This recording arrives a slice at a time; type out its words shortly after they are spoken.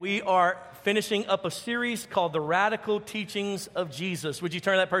We are finishing up a series called The Radical Teachings of Jesus. Would you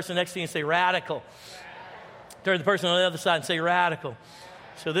turn to that person next to you and say radical? Turn to the person on the other side and say radical.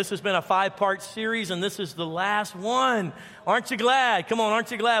 So this has been a 5-part series, and this is the last one. Aren't you glad? Come on,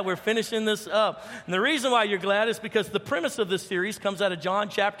 aren't you glad we're finishing this up? And the reason why you're glad is because the premise of this series comes out of John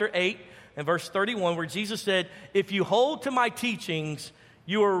chapter 8 and verse 31, where Jesus said, if you hold to my teachings,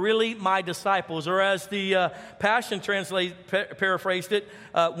 you are really my disciples. Or as the Passion paraphrased it,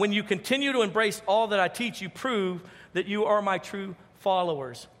 when you continue to embrace all that I teach, you prove that you are my true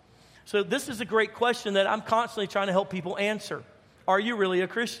followers. So this is a great question that I'm constantly trying to help people answer. Are you really a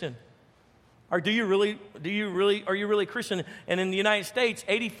Christian? Or are you really a Christian? And in the United States,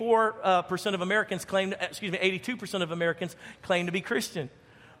 82% of Americans claim to be Christian.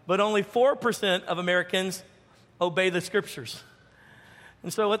 But only 4% of Americans obey the scriptures.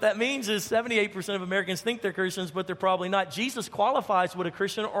 And so what that means is 78% of Americans think they're Christians, but they're probably not. Jesus qualifies what a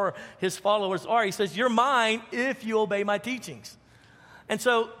Christian or his followers are. He says, you're mine if you obey my teachings. And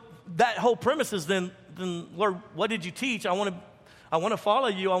so that whole premise is then Lord, what did you teach? I want to follow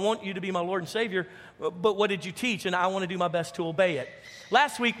you. I want you to be my Lord and Savior. But what did you teach? And I want to do my best to obey it.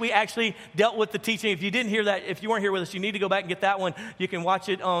 Last week, we actually dealt with the teaching. If you didn't hear that, if you weren't here with us, you need to go back and get that one. You can watch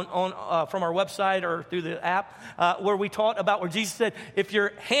it on from our website or through the app, where we taught about where Jesus said, if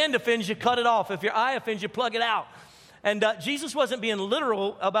your hand offends you, cut it off. If your eye offends you, plug it out. And Jesus wasn't being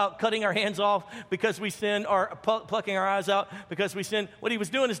literal about cutting our hands off because we sin or plucking our eyes out because we sin. What he was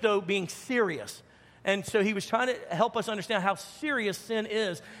doing is, though, being serious. And so he was trying to help us understand how serious sin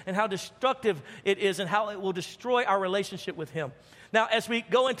is and how destructive it is and how it will destroy our relationship with him. Now, as we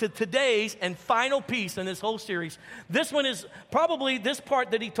go into today's and final piece in this whole series, this one is probably this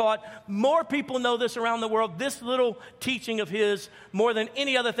part that he taught. More people know this around the world. This little teaching of his, more than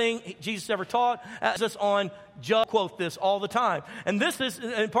any other thing Jesus ever taught, has us on judge. Quote this all the time. And this is,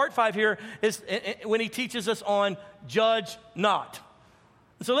 in part 5 here, is when he teaches us on judge not.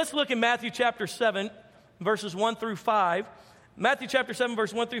 So let's look in Matthew chapter 7, verses 1 through 5. Matthew chapter 7,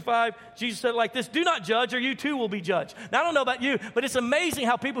 verse 1 through 5, Jesus said it like this, do not judge or you too will be judged. Now, I don't know about you, but it's amazing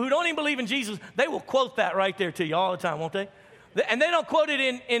how people who don't even believe in Jesus, they will quote that right there to you all the time, won't they? And they don't quote it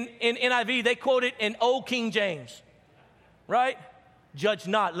in NIV, they quote it in Old King James, right? Judge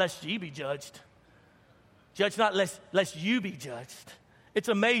not, lest ye be judged. Judge not, lest you be judged. It's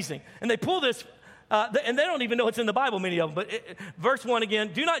amazing. And they pull this, and they don't even know it's in the Bible, many of them. But verse 1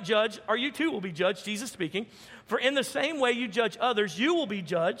 again, do not judge, or you too will be judged, Jesus speaking. For in the same way you judge others, you will be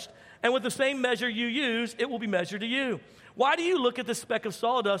judged. And with the same measure you use, it will be measured to you. Why do you look at the speck of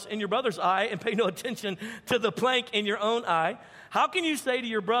sawdust in your brother's eye and pay no attention to the plank in your own eye? How can you say to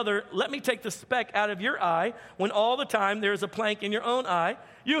your brother, let me take the speck out of your eye, when all the time there is a plank in your own eye?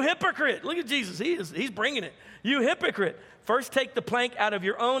 You hypocrite. Look at Jesus. He's bringing it. You hypocrite. First take the plank out of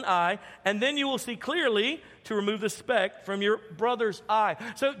your own eye, and then you will see clearly to remove the speck from your brother's eye.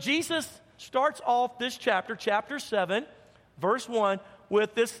 So Jesus starts off this chapter, chapter 7, verse 1,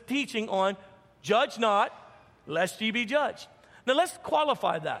 with this teaching on judge not, lest ye be judged. Now let's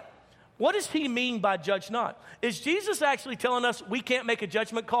qualify that. What does he mean by judge not? Is Jesus actually telling us we can't make a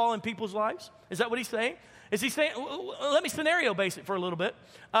judgment call in people's lives? Is that what he's saying? Is he saying, let me scenario base it for a little bit.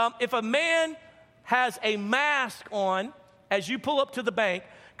 If a man has a mask on, as you pull up to the bank,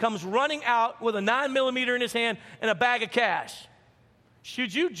 comes running out with a 9mm in his hand and a bag of cash,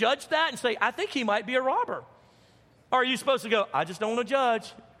 should you judge that and say, I think he might be a robber? Or are you supposed to go, I just don't want to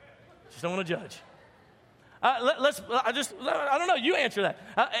judge. Just don't want to judge. I don't know, you answer that.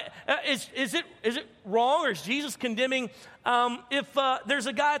 Is it wrong, or is Jesus condemning if there's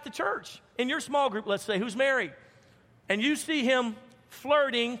a guy at the church, in your small group, let's say, who's married, and you see him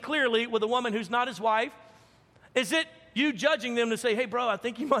flirting clearly with a woman who's not his wife? Is it you judging them to say, hey, bro, I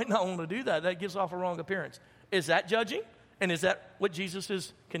think you might not want to do that. That gives off a wrong appearance. Is that judging? And is that what Jesus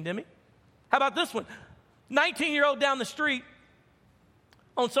is condemning? How about this one? 19-year-old down the street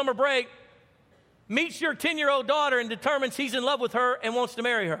on summer break meets your 10-year-old daughter and determines he's in love with her and wants to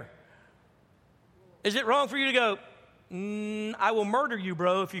marry her. Is it wrong for you to go, I will murder you,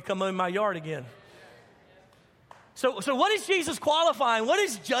 bro, if you come in my yard again? So what is Jesus qualifying? What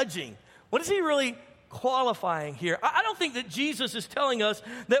is judging? What is he really qualifying here? I don't think that Jesus is telling us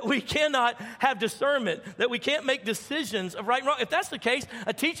that we cannot have discernment, that we can't make decisions of right and wrong. If that's the case,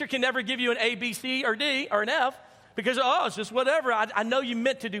 a teacher can never give you an A, B, C, or D, or an F, because, it's just whatever. I know you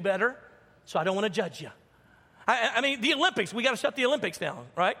meant to do better, so I don't want to judge you. I mean, the Olympics, we got to shut the Olympics down,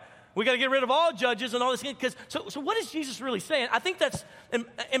 right? We got to get rid of all judges and all this. So what is Jesus really saying? I think that's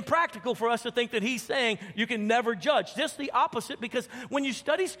impractical for us to think that he's saying you can never judge. Just the opposite, because when you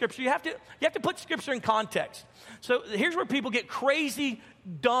study Scripture, you have to put Scripture in context. So here's where people get crazy,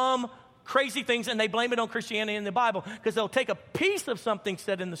 dumb, crazy things, and they blame it on Christianity and the Bible, because they'll take a piece of something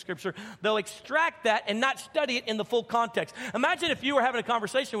said in the Scripture, they'll extract that and not study it in the full context. Imagine if you were having a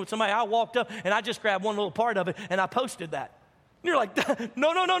conversation with somebody, I walked up and I just grabbed one little part of it and I posted that. And you're like,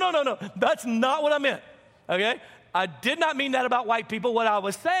 no, that's not what I meant, okay? I did not mean that about white people. What I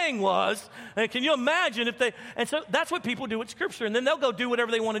was saying was, and can you imagine if they, and so that's what people do with Scripture, and then they'll go do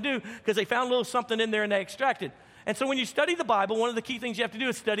whatever they want to do because they found a little something in there and they extract it. And so when you study the Bible, one of the key things you have to do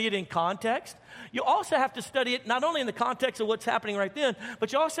is study it in context. You also have to study it not only in the context of what's happening right then,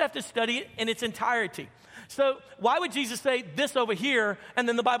 but you also have to study it in its entirety. So why would Jesus say this over here, and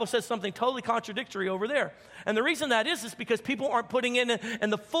then the Bible says something totally contradictory over there? And the reason that is because people aren't putting in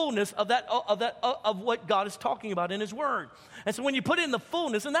the fullness of what God is talking about in His Word. And so when you put it in the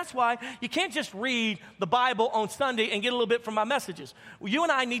fullness, and that's why you can't just read the Bible on Sunday and get a little bit from my messages. You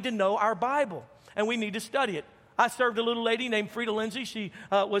and I need to know our Bible, and we need to study it. I served a little lady named Frida Lindsay. She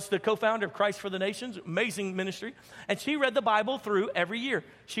was the co-founder of Christ for the Nations, amazing ministry. And she read the Bible through every year.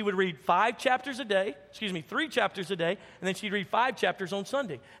 She would read 3 chapters a day, and then she'd read 5 chapters on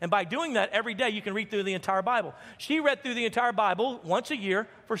Sunday. And by doing that every day, you can read through the entire Bible. She read through the entire Bible once a year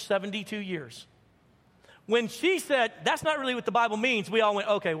for 72 years. When she said, that's not really what the Bible means, we all went,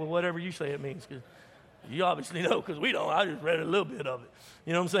 okay, well, whatever you say it means. Because you obviously know, because we don't. I just read a little bit of it.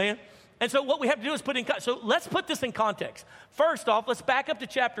 You know what I'm saying? And so what we have to do is so let's put this in context. First off, let's back up to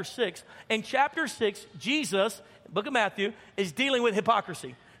chapter 6. In chapter 6, Jesus, book of Matthew, is dealing with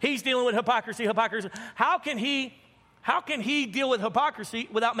hypocrisy. He's dealing with hypocrisy. How can he deal with hypocrisy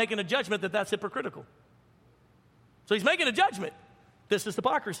without making a judgment that that's hypocritical? So he's making a judgment. This is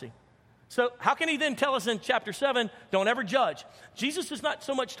hypocrisy. So how can he then tell us in chapter 7, don't ever judge? Jesus is not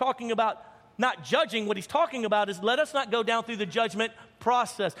so much talking about not judging. What he's talking about is let us not go down through the judgment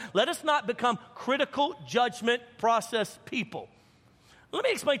process. Let us not become critical judgment process people. Let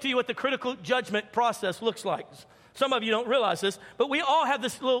me explain to you what the critical judgment process looks like. Some of you don't realize this, but we all have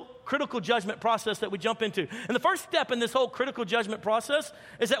this little critical judgment process that we jump into. And the first step in this whole critical judgment process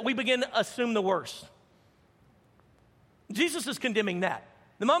is that we begin to assume the worst. Jesus is condemning that.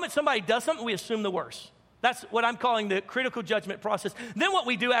 The moment somebody does something, we assume the worst. That's what I'm calling the critical judgment process. Then what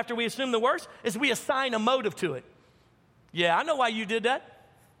we do after we assume the worst is we assign a motive to it. Yeah, I know why you did that.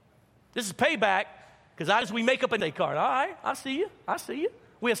 This is payback, because we make up a day card. All right, I see you.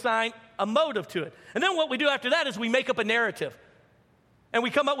 We assign a motive to it. And then what we do after that is we make up a narrative. And we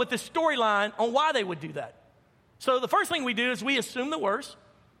come up with this storyline on why they would do that. So the first thing we do is we assume the worst.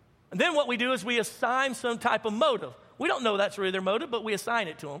 And then what we do is we assign some type of motive. We don't know that's really their motive, but we assign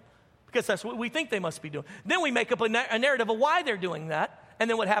it to them, because that's what we think they must be doing. Then we make up a narrative of why they're doing that. And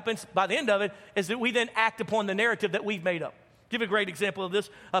then what happens by the end of it is that we then act upon the narrative that we've made up. Give a great example of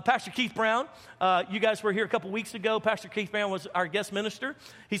this. Pastor Keith Brown, you guys were here a couple weeks ago. Pastor Keith Brown was our guest minister.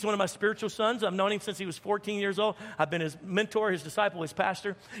 He's one of my spiritual sons. I've known him since he was 14 years old. I've been his mentor, his disciple, his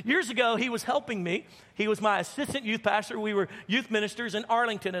pastor. Years ago, he was helping me. He was my assistant youth pastor. We were youth ministers in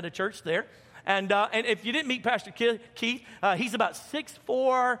Arlington at a church there. And if you didn't meet Pastor Keith, he's about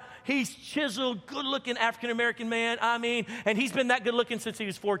 6'4". He's chiseled, good-looking African-American man. And he's been that good-looking since he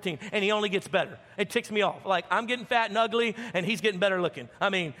was 14. And he only gets better. It ticks me off. Like, I'm getting fat and ugly, and he's getting better looking.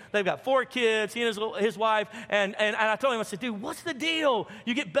 They've got 4 kids, he and his wife. And I told him, I said, dude, what's the deal?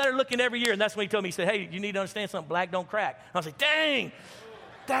 You get better looking every year. And that's when he told me, he said, hey, you need to understand something. Black don't crack. I was like, dang,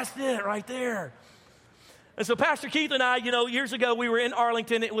 that's it right there. And so Pastor Keith and I, years ago we were in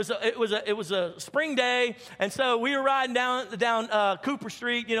Arlington. It was a spring day, and so we were riding down Cooper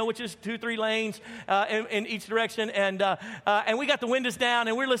Street, which is 2-3 lanes in each direction, and we got the windows down,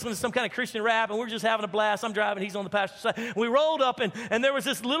 and we're listening to some kind of Christian rap, and we're just having a blast. I'm driving, he's on the passenger side. We rolled up, and there was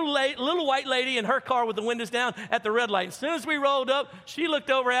this little white lady in her car with the windows down at the red light. As soon as we rolled up, she looked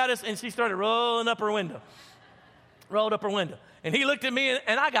over at us, and she started rolling up her window. And he looked at me,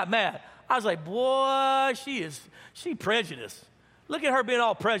 and I got mad. I was like, boy, she prejudiced. Look at her being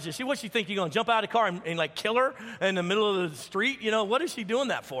all prejudiced. What she think, you're going to jump out of the car and like kill her in the middle of the street? What is she doing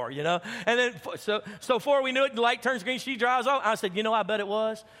that for, And then, so before we knew it, the light turns green, she drives off. I said, I bet it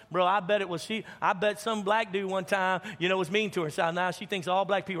was. Bro, I bet it was she. I bet some black dude one time, was mean to her. So now she thinks all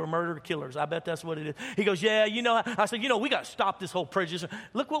black people are murderer killers. I bet that's what it is. He goes, yeah, I said, we got to stop this whole prejudice.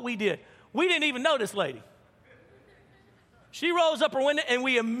 Look what we did. We didn't even know this lady. She rolls up her window, and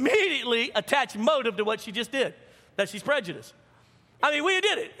we immediately attach motive to what she just did, that she's prejudiced. I mean, we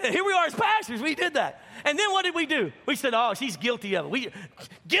did it. Here we are as pastors. We did that. And then what did we do? We said, oh, she's guilty of it.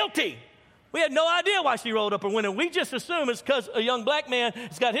 Guilty. We had no idea why she rolled up her window. We just assume it's because a young black man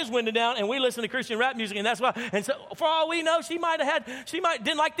has got his window down and we listen to Christian rap music, and that's why. And so for all we know, she might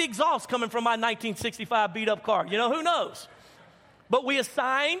didn't like the exhaust coming from my 1965 beat up car. You know, who knows? But we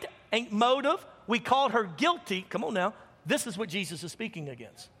assigned a motive. We called her guilty. Come on now. This is what Jesus is speaking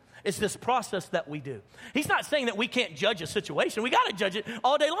against. It's this process that we do. He's not saying that we can't judge a situation. We got to judge it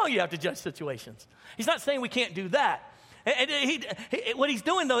all day long. You have to judge situations. He's not saying we can't do that. And what he's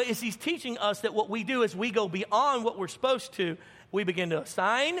doing, though, is he's teaching us that what we do is we go beyond what we're supposed to. We begin to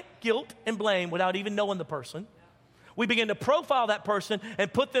assign guilt and blame without even knowing the person. We begin to profile that person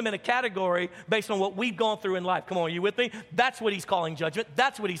and put them in a category based on what we've gone through in life. Come on, are you with me? That's what he's calling judgment.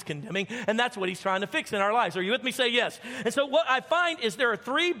 That's what he's condemning. And that's what he's trying to fix in our lives. Are you with me? Say yes. And so what I find is there are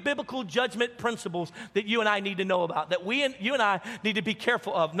 3 biblical judgment principles that you and I need to know about, that you and I need to be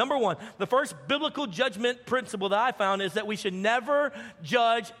careful of. Number 1, the first biblical judgment principle that I found is that we should never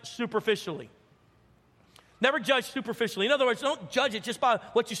judge superficially. Never judge superficially. In other words, don't judge it just by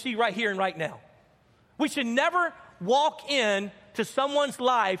what you see right here and right now. We should never walk in to someone's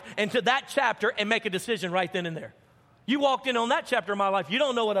life and to that chapter and make a decision right then and there. You walked in on that chapter of my life. You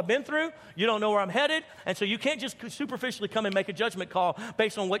don't know what I've been through. You don't know where I'm headed. And so you can't just superficially come and make a judgment call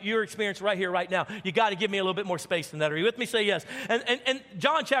based on what you're experiencing right here, right now. You got to give me a little bit more space than that. Are you with me? Say yes. And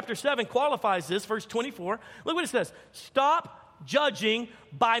John chapter 7 qualifies this, verse 24. Look what it says. Stop judging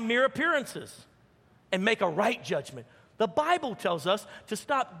by mere appearances and make a right judgment. The Bible tells us to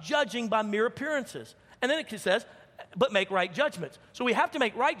stop judging by mere appearances. And then it says, but make right judgments. So we have to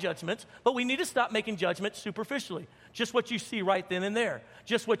make right judgments, but we need to stop making judgments superficially. Just what you see right then and there.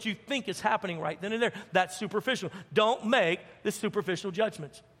 Just what you think is happening right then and there. That's superficial. Don't make the superficial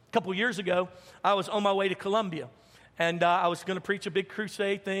judgments. A couple years ago, I was on my way to Colombia. And I was going to preach a big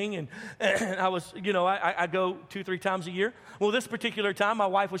crusade thing. And I was, I go 2-3 times a year. Well, this particular time, my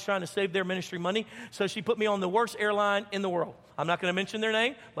wife was trying to save their ministry money. So she put me on the worst airline in the world. I'm not going to mention their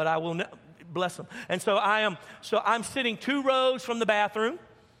name, but I will bless them. And so I'm sitting 2 rows from the bathroom.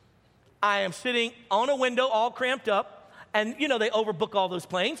 I am sitting on a window all cramped up. And, they overbook all those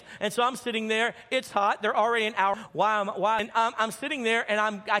planes. And so I'm sitting there. It's hot. They're already an hour. Why? And I'm sitting there,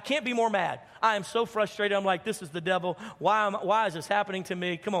 and I can't be more mad. I am so frustrated. I'm like, this is the devil. Why is this happening to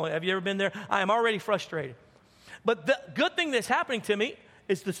me? Come on, have you ever been there? I am already frustrated. But the good thing that's happening to me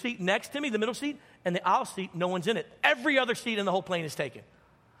is the seat next to me, the middle seat, and the aisle seat, no one's in it. Every other seat in the whole plane is taken.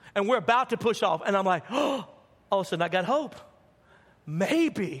 And we're about to push off. And I'm like, oh, all of a sudden I got hope.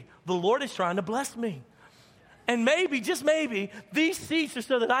 Maybe the Lord is trying to bless me. And maybe, just maybe, these seats are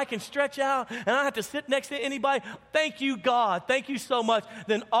so that I can stretch out and I don't have to sit next to anybody. Thank you, God. Thank you so much.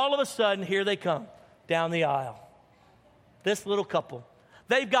 Then all of a sudden, here they come down the aisle. This little couple.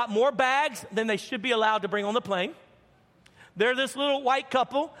 They've got more bags than they should be allowed to bring on the plane. They're this little white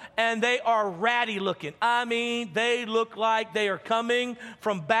couple, and they are ratty looking. I mean, they look like they are coming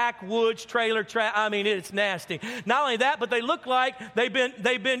from backwoods trailer trash. I mean, it's nasty. Not only that, but they look like they've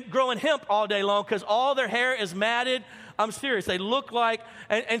been growing hemp all day long because all their hair is matted. I'm serious. They look like,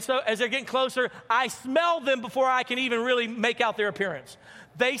 and so as they're getting closer, I smell them before I can even really make out their appearance.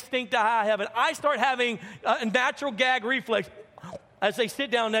 They stink to high heaven. I start having a natural gag reflex as they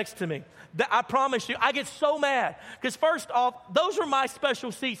sit down next to me. I promise you, I get so mad. Because first off, those are my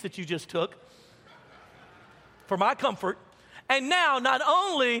special seats that you just took for my comfort. And now, not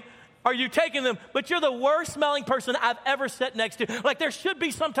only are you taking them, but you're the worst smelling person I've ever sat next to. Like there should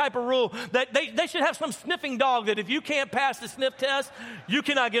be some type of rule that they should have some sniffing dog that if you can't pass the sniff test, you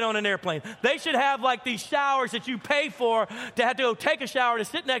cannot get on an airplane. They should have like these showers that you pay for to have to go take a shower to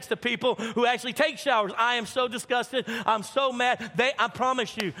sit next to people who actually take showers. I am so disgusted. I'm so mad. I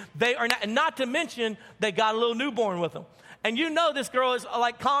promise you, they are not, and not to mention they got a little newborn with them. And this girl is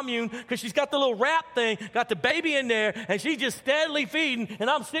like commune because she's got the little wrap thing, got the baby in there, and she's just steadily feeding. And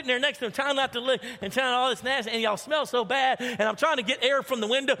I'm sitting there next to her trying not to lick and trying all this nasty. And y'all smell so bad. And I'm trying to get air from the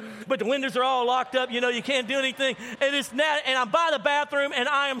window, but the windows are all locked up. You can't do anything. And it's nasty. And I'm by the bathroom, and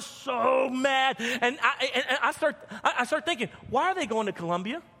I am so mad. And I start thinking, why are they going to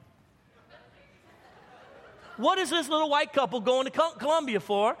Colombia? What is this little white couple going to Colombia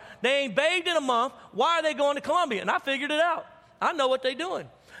for? They ain't bathed in a month. Why are they going to Colombia? And I figured it out. I know what they're doing.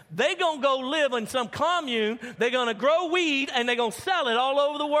 They're going to go live in some commune. They're going to grow weed, and they're going to sell it all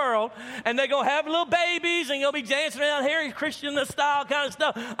over the world. And they're going to have little babies, and you'll be dancing around here, Christian style kind of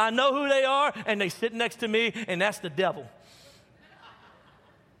stuff. I know who they are, and they sit next to me, and that's the devil.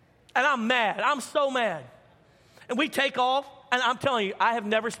 And I'm mad. I'm so mad. And we take off, and I'm telling you, I have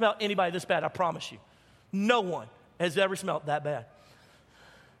never smelled anybody this bad, I promise you. No one has ever smelled that bad.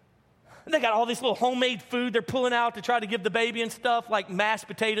 And they got all this little homemade food they're pulling out to try to give the baby and stuff, like mashed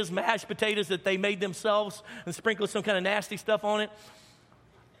potatoes that they made themselves and sprinkled some kind of nasty stuff on it.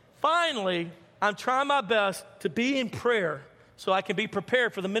 Finally, I'm trying my best to be in prayer so I can be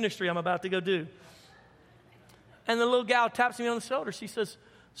prepared for the ministry I'm about to go do. And the little gal taps me on the shoulder. She says,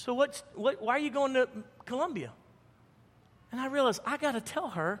 so why are you going to Columbia? And I realized I got to tell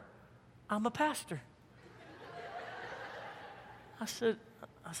her I'm a pastor. I said,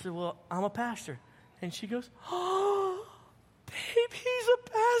 well, I'm a pastor. And she goes, oh, babe, he's a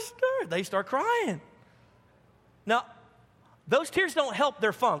pastor. They start crying. Now, those tears don't help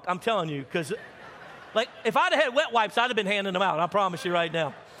their funk, I'm telling you, because like if I'd have had wet wipes, I'd have been handing them out, I promise you right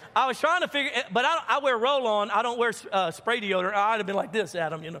now. I was trying to figure, but I wear roll-on. I don't wear spray deodorant. I'd have been like this at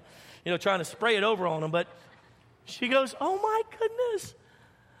them, trying to spray it over on them. But she goes, oh, my goodness.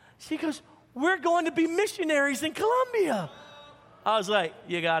 She goes, we're going to be missionaries in Colombia. I was like,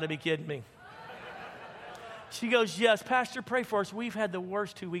 you got to be kidding me. She goes, yes, Pastor, pray for us. We've had the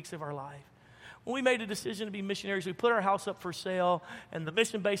worst 2 weeks of our life. When we made a decision to be missionaries, we put our house up for sale and the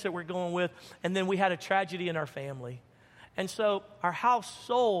mission base that we're going with, and then we had a tragedy in our family. And so our house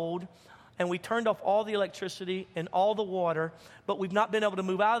sold, and we turned off all the electricity and all the water, but we've not been able to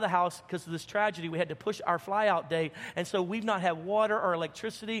move out of the house because of this tragedy. We had to push our fly-out date, and so we've not had water or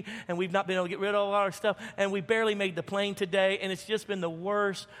electricity, and we've not been able to get rid of all our stuff, and we barely made the plane today, and it's just been the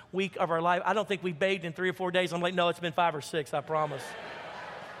worst week of our life. I don't think we bathed in 3 or 4 days. I'm like, no, it's been 5 or 6, I promise.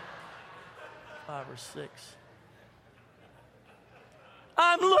 5 or 6.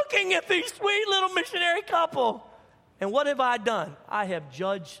 I'm looking at these sweet little missionary couple. And what have I done? I have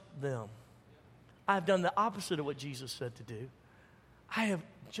judged them. I have done the opposite of what Jesus said to do. I have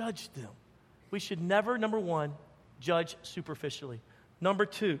judged them. We should never, number one, judge superficially. Number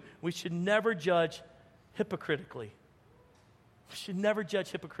two, we should never judge hypocritically. We should never judge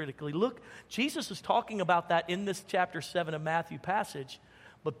hypocritically. Look, Jesus is talking about that in this chapter 7 of Matthew passage.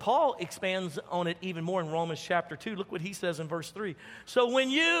 But Paul expands on it even more in Romans chapter 2. Look what he says in verse 3. So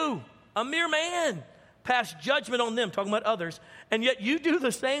when you, a mere man, pass judgment on them, talking about others, and yet you do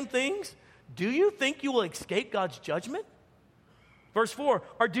the same things, do you think you will escape God's judgment? Verse 4,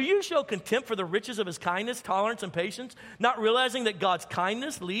 or do you show contempt for the riches of his kindness, tolerance, and patience, not realizing that God's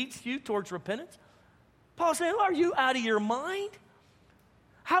kindness leads you towards repentance? Paul's saying, are you out of your mind?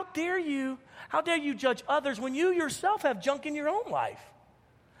 How dare you judge others when you yourself have junk in your own life?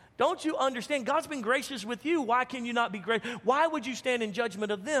 Don't you understand? God's been gracious with you. Why can you not be gracious? Why would you stand in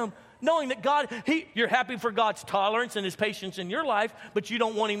judgment of them, knowing that God, you're happy for God's tolerance and his patience in your life, but you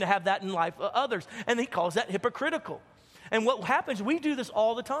don't want him to have that in life of others? And he calls that hypocritical. And what happens, we do this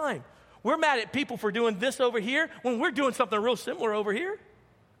all the time. We're mad at people for doing this over here when we're doing something real similar over here.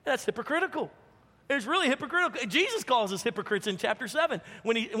 That's hypocritical. It's really hypocritical. Jesus calls us hypocrites in chapter 7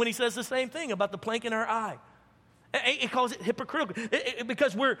 when he says the same thing about the plank in our eye. He calls it hypocritical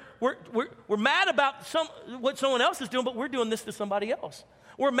because we're mad about what someone else is doing, but we're doing this to somebody else.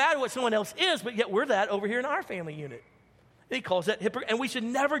 We're mad at what someone else is, but yet we're that over here in our family unit. He calls that hypocritical, and we should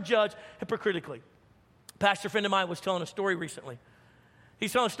never judge hypocritically. A pastor friend of mine was telling a story recently.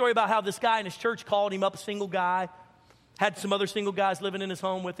 He's telling a story about how this guy in his church called him up, a single guy, had some other single guys living in his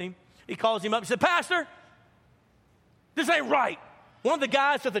home with him. He calls him up, he said, Pastor, this ain't right. One of the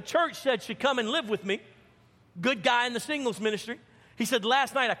guys at the church said should come and live with me. Good guy in the singles ministry. He said,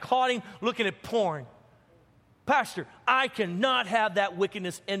 last night I caught him looking at porn. Pastor, I cannot have that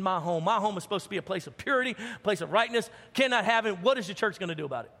wickedness in my home. My home is supposed to be a place of purity, a place of rightness. Cannot have it. What is the church going to do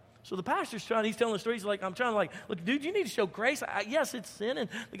about it? So the pastor's he's telling the story. He's like, I'm trying to look, dude, you need to show grace. Yes, it's sin, and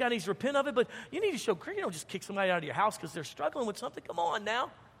the guy needs to repent of it, but you need to show grace. You don't just kick somebody out of your house because they're struggling with something. Come on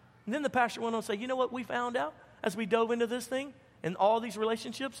now. And then the pastor went on to say, you know what we found out as we dove into this thing? And all these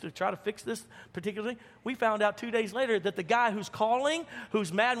relationships to try to fix this particular thing, we found out 2 days later that the guy who's calling,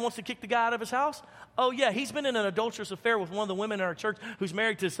 who's mad and wants to kick the guy out of his house, oh yeah, he's been in an adulterous affair with one of the women in our church who's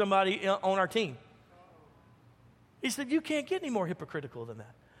married to somebody on our team. He said, you can't get any more hypocritical than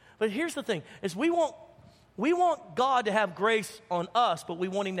that. But here's the thing, is we want God to have grace on us, but we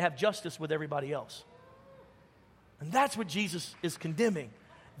want him to have justice with everybody else. And that's what Jesus is condemning.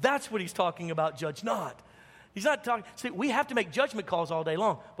 That's what he's talking about, judge not. He's not talking, see, we have to make judgment calls all day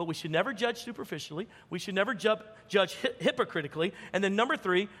long, but we should never judge superficially. We should never judge hypocritically. And then number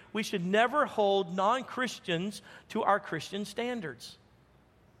 3, we should never hold non-Christians to our Christian standards.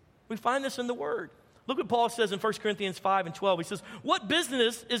 We find this in the Word. Look what Paul says in 1 Corinthians 5 and 12. He says, what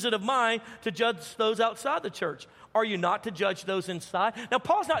business is it of mine to judge those outside the church? Are you not to judge those inside? Now,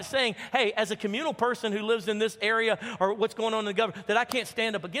 Paul's not saying, hey, as a communal person who lives in this area or what's going on in the government, that I can't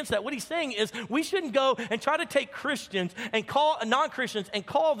stand up against that. What he's saying is we shouldn't go and try to take Christians and call non-Christians and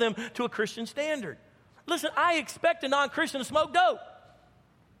call them to a Christian standard. Listen, I expect a non-Christian to smoke dope.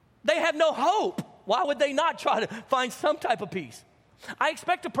 They have no hope. Why would they not try to find some type of peace? I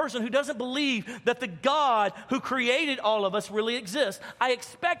expect a person who doesn't believe that the God who created all of us really exists. I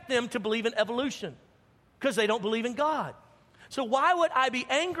expect them to believe in evolution because they don't believe in God. So why would I be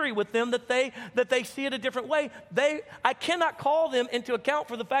angry with them that they see it a different way? I cannot call them into account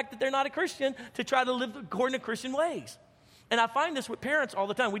for the fact that they're not a Christian to try to live according to Christian ways. And I find this with parents all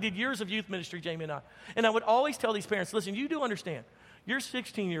the time. We did years of youth ministry, Jamie and I. And I would always tell these parents, listen, you do understand, your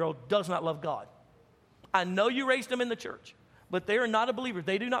 16-year-old does not love God. I know you raised them in the church, but they are not a believer.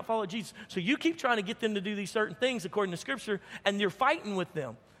 They do not follow Jesus. So you keep trying to get them to do these certain things according to Scripture, and you're fighting with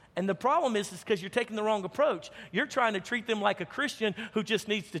them. And the problem is because you're taking the wrong approach. You're trying to treat them like a Christian who just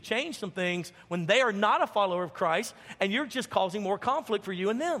needs to change some things when they are not a follower of Christ, and you're just causing more conflict for you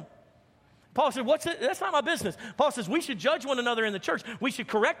and them. Paul said, that's not my business. Paul says we should judge one another in the church. We should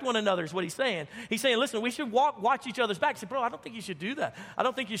correct one another is what he's saying. He's saying, listen, we should watch each other's back. He said, bro, I don't think you should do that. I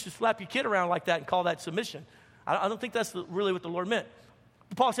don't think you should slap your kid around like that and call that submission. I don't think that's really what the Lord meant.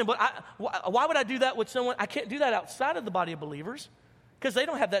 Paul said, but why would I do that with someone? I can't do that outside of the body of believers because they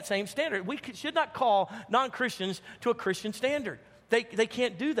don't have that same standard. We should not call non-Christians to a Christian standard. They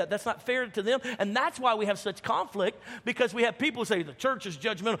can't do that. That's not fair to them. And that's why we have such conflict, because we have people say the church is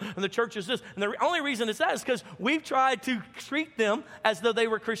judgmental and the church is this. And the only reason it's that is because we've tried to treat them as though they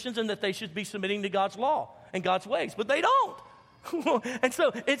were Christians and that they should be submitting to God's law and God's ways. But they don't. And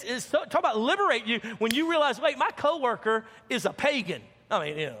so it's talk about liberate you when you realize, wait, my coworker is a pagan.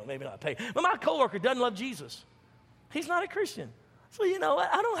 I mean, maybe not a pagan, but my coworker doesn't love Jesus. He's not a Christian. So you know what?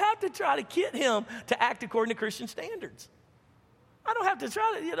 I don't have to try to get him to act according to Christian standards. I don't have to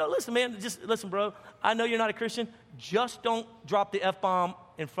try to, listen, man, just listen, bro. I know you're not a Christian. Just don't drop the F-bomb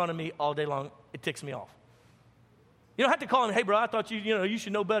in front of me all day long. It ticks me off. You don't have to call him, hey, bro, I thought you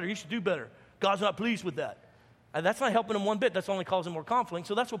should know better. You should do better. God's not pleased with that. And that's not helping him one bit. That's only causing more conflict.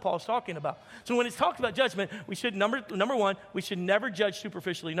 So that's what Paul's talking about. So when it's talked about judgment, we should, number one, we should never judge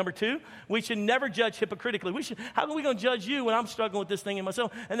superficially. Number two, we should never judge hypocritically. How are we going to judge you when I'm struggling with this thing in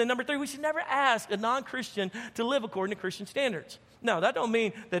myself? And then number three, we should never ask a non-Christian to live according to Christian standards. Now, that don't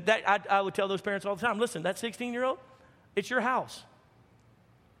mean that I would tell those parents all the time, listen, that 16-year-old, it's your house.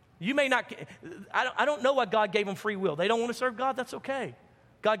 You may not, I don't know why God gave them free will. They don't want to serve God, that's okay.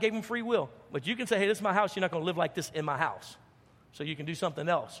 God gave them free will. But you can say, hey, this is my house. You're not going to live like this in my house. So you can do something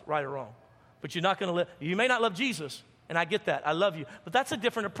else, right or wrong. But you're not going to live. You may not love Jesus, and I get that. I love you. But that's a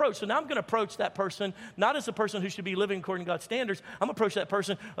different approach. So now I'm going to approach that person not as a person who should be living according to God's standards. I'm going to approach that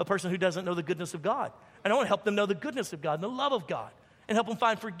person, a person who doesn't know the goodness of God. And I want to help them know the goodness of God and the love of God and help them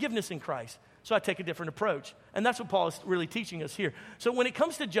find forgiveness in Christ. So I take a different approach. And that's what Paul is really teaching us here. So when it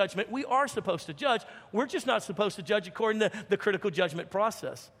comes to judgment, we are supposed to judge. We're just not supposed to judge according to the critical judgment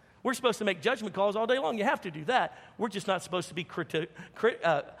process. We're supposed to make judgment calls all day long. You have to do that. We're just not supposed to be critical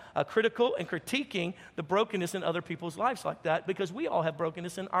and critiquing the brokenness in other people's lives like that, because we all have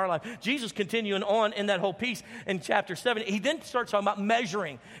brokenness in our life. Jesus, continuing on in that whole piece in chapter 7, he then starts talking about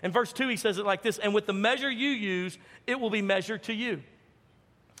measuring. In verse 2, he says it like this, and with the measure you use, it will be measured to you.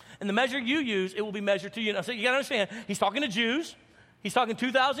 And the measure you use, it will be measured to you. Now, so you got to understand, he's talking to Jews. He's talking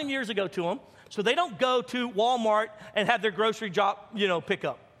 2,000 years ago to them. So they don't go to Walmart and have their grocery drop, pick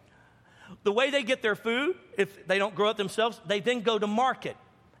up. The way they get their food, if they don't grow it themselves, they then go to market.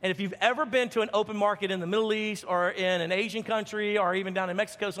 And if you've ever been to an open market in the Middle East or in an Asian country or even down in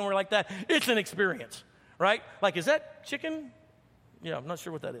Mexico, somewhere like that, it's an experience, right? Like, is that chicken? Yeah, I'm not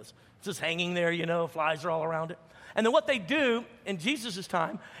sure what that is. It's just hanging there, flies are all around it. And then what they do in Jesus'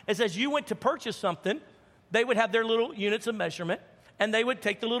 time is as you went to purchase something, they would have their little units of measurement, and they would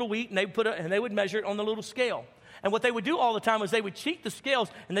take the little wheat and they would measure it on the little scale. And what they would do all the time was they would cheat the scales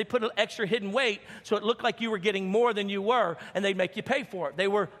and they put an extra hidden weight so it looked like you were getting more than you were, and they'd make you pay for it. They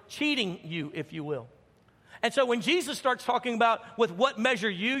were cheating you, if you will. And so when Jesus starts talking about with what measure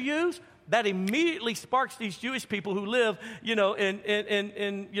you use, that immediately sparks these Jewish people who live,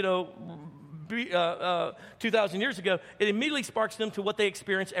 in 2,000 years ago. It immediately sparks them to what they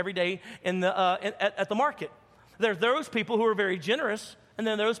experience every day at the market. There are those people who are very generous, and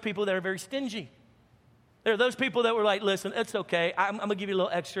then there are those people that are very stingy. There are those people that were like, listen, it's okay. I'm going to give you a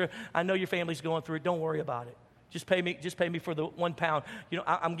little extra. I know your family's going through it. Don't worry about it. Just pay me for the 1 pound.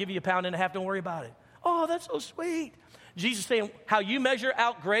 I'm giving you £1.50. Don't worry about it. Oh, that's so sweet. Jesus saying how you measure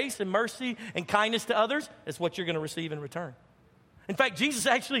out grace and mercy and kindness to others is what you're going to receive in return. In fact, Jesus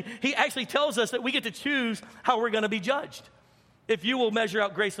actually tells us that we get to choose how we're going to be judged. If you will measure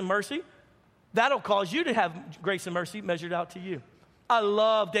out grace and mercy, that'll cause you to have grace and mercy measured out to you. I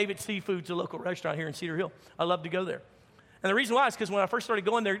love David Seafood's, a local restaurant here in Cedar Hill. I love to go there. And the reason why is because when I first started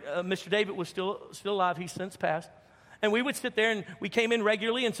going there, Mr. David was still alive. He's since passed. And we would sit there, and we came in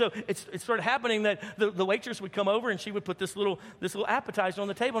regularly. And so it started happening that the waitress would come over, and she would put this little appetizer on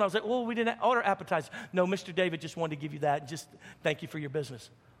the table. And I was like, well, we didn't order appetizer. No, Mr. David just wanted to give you that and just thank you for your business.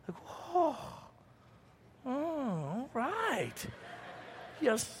 Like, oh, all right.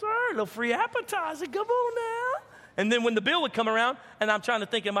 Yes, sir, a little free appetizer. Come on now. And then when the bill would come around, and I'm trying to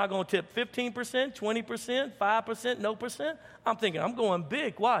think, am I going to tip 15%, 20%, 5%, no percent? I'm thinking, I'm going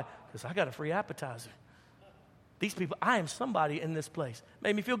big. Why? Because I got a free appetizer. These people, I am somebody in this place.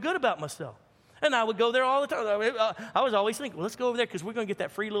 Made me feel good about myself. And I would go there all the time. I was always thinking, well, let's go over there because we're going to get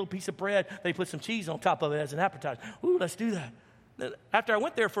that free little piece of bread. They put some cheese on top of it as an appetizer. Ooh, let's do that. After I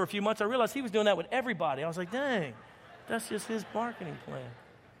went there for a few months, I realized he was doing that with everybody. I was like, dang, that's just his marketing plan.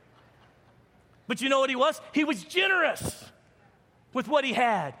 But you know what he was? He was generous with what he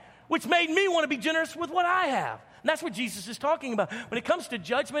had, which made me want to be generous with what I have. And that's what Jesus is talking about. When it comes to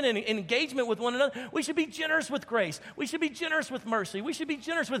judgment and engagement with one another, we should be generous with grace. We should be generous with mercy. We should be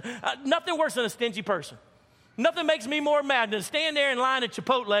generous with nothing worse than a stingy person. Nothing makes me more mad than to stand there in line at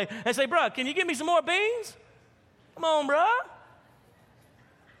Chipotle and say, bro, can you give me some more beans? Come on, bro.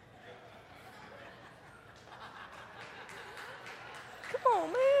 Come on,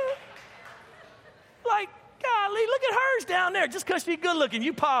 man. Like, golly, look at hers down there. Just because she's good looking,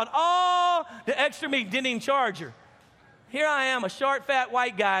 you piled all the extra meat, didn't even charge her. Here I am, a short, fat,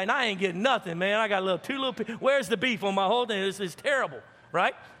 white guy, and I ain't getting nothing, man. I got two little, where's the beef on my whole thing? This is terrible,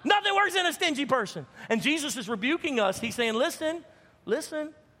 right? Nothing works in a stingy person. And Jesus is rebuking us. He's saying, listen,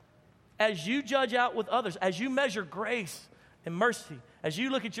 as you judge out with others, as you measure grace and mercy, as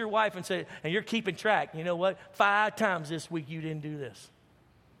you look at your wife and say, and you're keeping track, you know what? 5 times this week you didn't do this.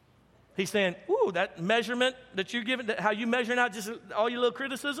 He's saying, ooh, that measurement that you're giving, how you measuring out just all your little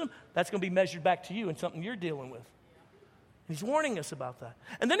criticism, that's going to be measured back to you and something you're dealing with. And he's warning us about that.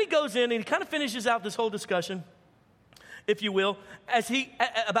 And then he goes in and he kind of finishes out this whole discussion, if you will,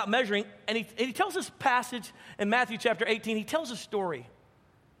 about measuring. And he tells this passage in Matthew chapter 18. He tells a story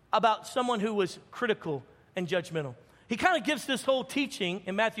about someone who was critical and judgmental. He kind of gives this whole teaching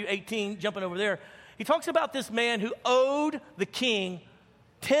in Matthew 18, jumping over there. He talks about this man who owed the king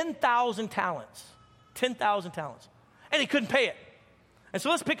 10,000 talents. 10,000 talents. And he couldn't pay it. And so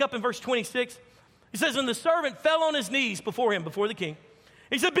let's pick up in verse 26. He says, and the servant fell on his knees before the king.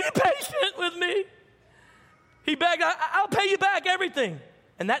 He said, be patient with me. He begged, I'll pay you back everything.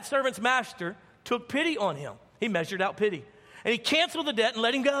 And that servant's master took pity on him. He measured out pity. And he canceled the debt and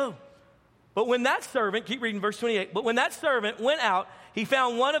let him go. But when that servant, keep reading verse 28, but when that servant went out, he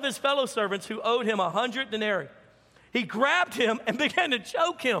found one of his fellow servants who owed him 100 denarii. He grabbed him and began to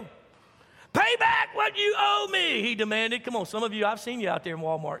choke him. Pay back what you owe me, he demanded. Come on, some of you, I've seen you out there in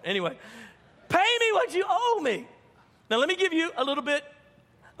Walmart. Anyway, pay me what you owe me. Now, let me give you a little bit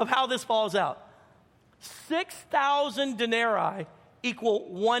of how this falls out. 6,000 denarii equal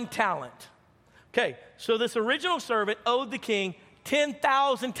 1 talent. Okay, so this original servant owed the king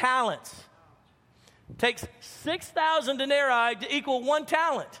 10,000 talents. Takes 6,000 denarii to equal 1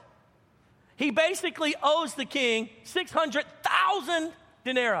 talent. He basically owes the king 600,000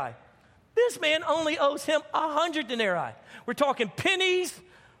 denarii. This man only owes him 100 denarii. We're talking pennies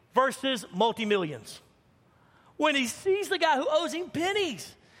versus multi-millions. When he sees the guy who owes him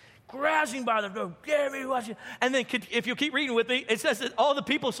pennies, grabs him by the throat, give me what you... And then if you keep reading with me, it says that all the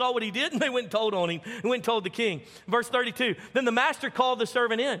people saw what he did and they went and told on him. He went and told the king. Verse 32, then the master called the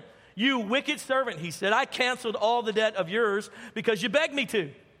servant in. You wicked servant, he said, I canceled all the debt of yours because you begged me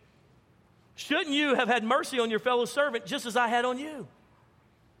to. Shouldn't you have had mercy on your fellow servant just as I had on you?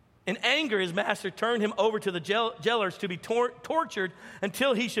 In anger, his master turned him over to the jailers to be tortured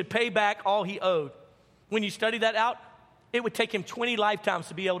until he should pay back all he owed. When you study that out, it would take him 20 lifetimes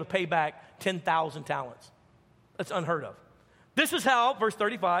to be able to pay back 10,000 talents. That's unheard of. This is how, verse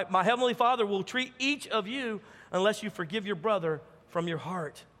 35, my heavenly Father will treat each of you unless you forgive your brother from your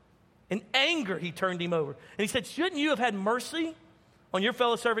heart. In anger, he turned him over. And he said, shouldn't you have had mercy on your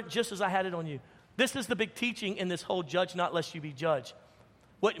fellow servant just as I had it on you? This is the big teaching in this whole judge not lest you be judged.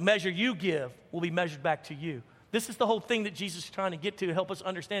 What measure you give will be measured back to you. This is the whole thing that Jesus is trying to get to help us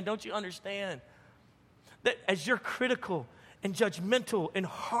understand. Don't you understand that as you're critical and judgmental and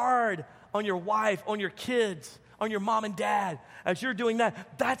hard on your wife, on your kids, on your mom and dad as you're doing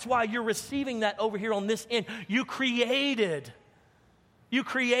that. That's why you're receiving that over here on this end. You created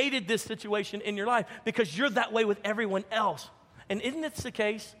this situation in your life because you're that way with everyone else. And isn't it the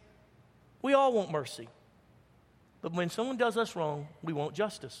case? We all want mercy. But when someone does us wrong, we want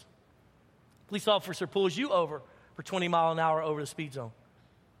justice. Police officer pulls you over for 20 miles an hour over the speed zone.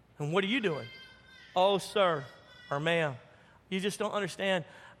 And what are you doing? Oh, sir or ma'am, you just don't understand.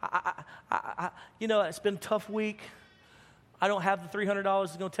 It's been a tough week. I don't have the $300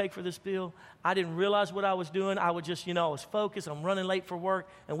 it's going to take for this bill. I didn't realize what I was doing. I was just, I was focused. I'm running late for work.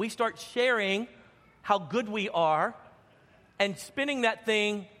 And we start sharing how good we are and spinning that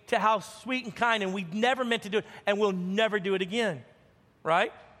thing to how sweet and kind, and we never meant to do it, and we'll never do it again,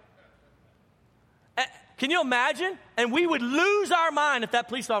 right? Can you imagine? And we would lose our mind if that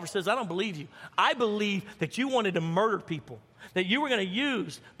police officer says, I don't believe you. I believe that you wanted to murder people, that you were going to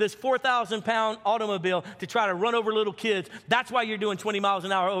use this 4,000-pound automobile to try to run over little kids. That's why you're doing 20 miles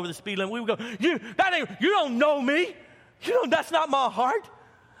an hour over the speed limit. We would go, you don't know me. That's not my heart.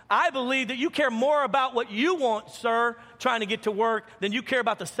 I believe that you care more about what you want, sir, trying to get to work, than you care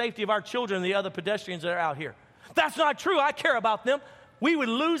about the safety of our children and the other pedestrians that are out here. That's not true. I care about them. We would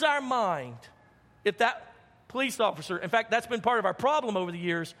lose our mind if that police officer, in fact, that's been part of our problem over the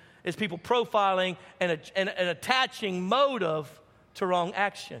years, is people profiling and attaching motive to wrong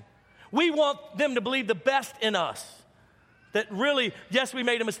action. We want them to believe the best in us. That really, yes, we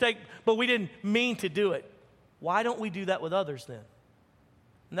made a mistake, but we didn't mean to do it. Why don't we do that with others then?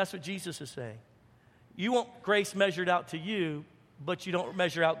 And that's what Jesus is saying. You want grace measured out to you, but you don't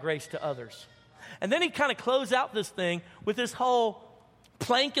measure out grace to others. And then he kind of closed out this thing with this whole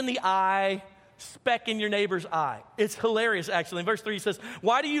plank in the eye, speck in your neighbor's eye. It's hilarious, actually. In verse 3, he says,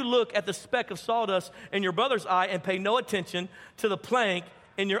 why do you look at the speck of sawdust in your brother's eye and pay no attention to the plank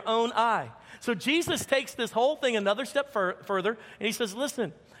in your own eye? So Jesus takes this whole thing another step further, and he says,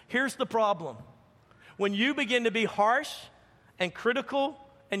 listen, here's the problem. When you begin to be harsh and critical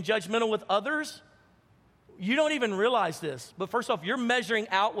and judgmental with others, you don't even realize this. But first off, you're measuring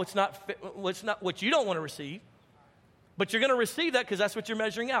out what's not what you don't want to receive. But you're going to receive that because that's what you're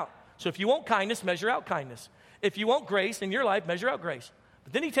measuring out. So if you want kindness, measure out kindness. If you want grace in your life, measure out grace.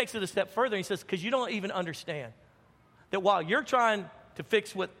 But then he takes it a step further and he says, because you don't even understand that while you're trying to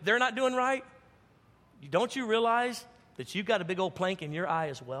fix what they're not doing right, don't you realize that you've got a big old plank in your eye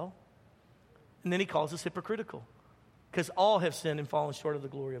as well? And then he calls us hypocritical. Because all have sinned and fallen short of the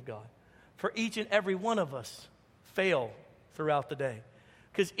glory of God. For each and every one of us fail throughout the day.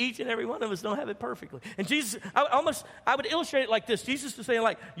 Because each and every one of us don't have it perfectly. And Jesus, I would illustrate it like this. Jesus is saying,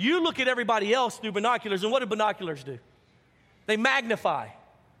 like, you look at everybody else through binoculars, and what do binoculars do? They magnify.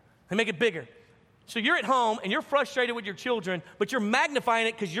 They make it bigger. So you're at home, and you're frustrated with your children, but you're magnifying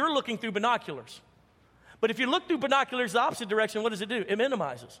it because you're looking through binoculars. But if you look through binoculars the opposite direction, what does it do? It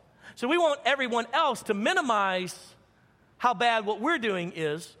minimizes. So we want everyone else to minimize how bad what we're doing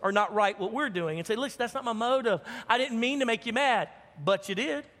is, or not right what we're doing, and say, listen, that's not my motive. I didn't mean to make you mad, but you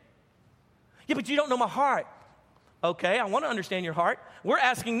did. Yeah, but you don't know my heart. Okay, I want to understand your heart. We're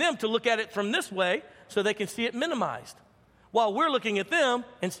asking them to look at it from this way so they can see it minimized, while we're looking at them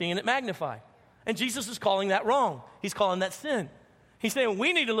and seeing it magnified. And Jesus is calling that wrong. He's calling that sin. He's saying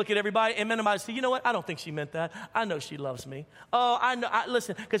we need to look at everybody and minimize. See, you know what? I don't think she meant that. I know she loves me. Oh, I know.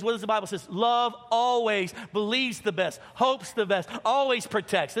 Listen, because what does the Bible say? Love always believes the best, hopes the best, always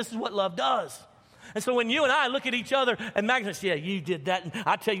protects. This is what love does. And so when you and I look at each other and magnify, yeah, you did that, and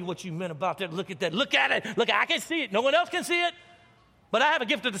I tell you what you meant about that. Look at that. Look at it. Look, I can see it. No one else can see it, but I have a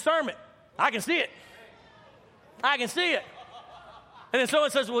gift of discernment. I can see it. I can see it. And then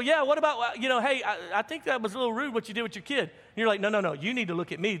someone says, well, yeah, what about, hey, I think that was a little rude what you did with your kid. And you're like, no, you need to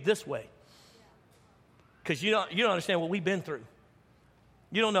look at me this way. Because you don't understand what we've been through.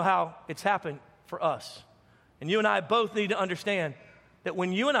 You don't know how it's happened for us. And you and I both need to understand that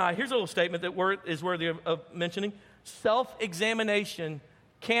when you and I, here's a little statement that is worthy of mentioning, self-examination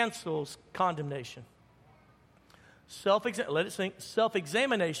cancels condemnation. Let it sink.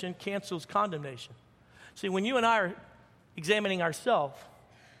 Self-examination cancels condemnation. See, when you and I are examining ourselves,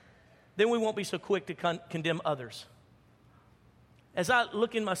 then we won't be so quick to condemn others. As I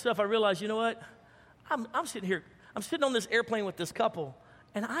look in myself, I realize, you know what? I'm sitting here. I'm sitting on this airplane with this couple,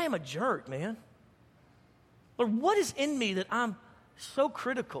 and I am a jerk, man. Lord, what is in me that I'm so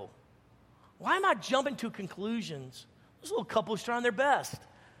critical? Why am I jumping to conclusions? This little couple is trying their best.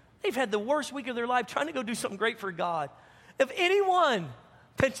 They've had the worst week of their life trying to go do something great for God. If anyone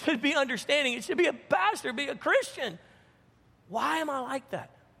that should be understanding, it should be a pastor, be a Christian. Why am I like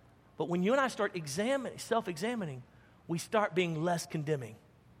that? But when you and I start self-examining, we start being less condemning.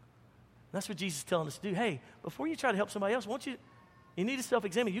 That's what Jesus is telling us to do. Hey, before you try to help somebody else, you need to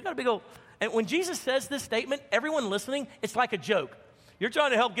self-examine. You got to be go. And when Jesus says this statement, everyone listening, it's like a joke. You're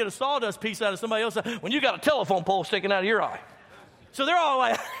trying to help get a sawdust piece out of somebody else when you got a telephone pole sticking out of your eye. So they're all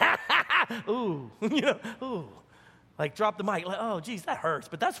like, ooh, ooh. Like drop the mic, like, oh, geez, that hurts,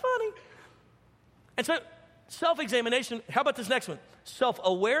 but that's funny. And so self-examination, how about this next one?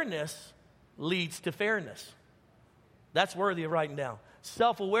 Self-awareness leads to fairness. That's worthy of writing down.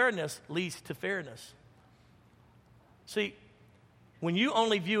 Self-awareness leads to fairness. See, when you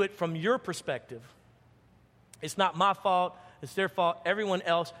only view it from your perspective, it's not my fault, it's their fault, everyone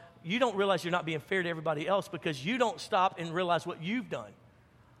else, you don't realize you're not being fair to everybody else because you don't stop and realize what you've done.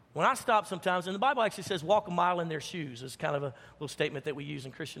 When I stop sometimes, and the Bible actually says walk a mile in their shoes. It's kind of a little statement that we use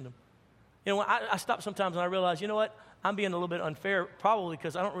in Christendom. You know, when I stop sometimes and I realize, you know what, I'm being a little bit unfair probably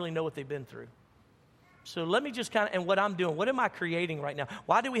because I don't really know what they've been through. So let me just and what I'm doing, what am I creating right now?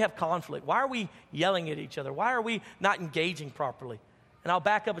 Why do we have conflict? Why are we yelling at each other? Why are we not engaging properly? And I'll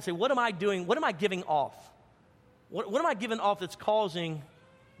back up and say, what am I doing? What am I giving off? What am I giving off that's causing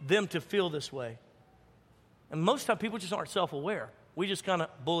them to feel this way? And most of the time, people just aren't self-aware. We just kind of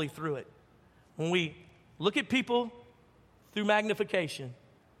bully through it. When we look at people through magnification,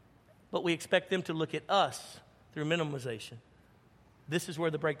 but we expect them to look at us through minimalization, this is where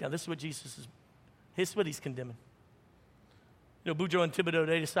the breakdown, this is what this is what he's condemning. You know, Boudreaux and Thibodeau,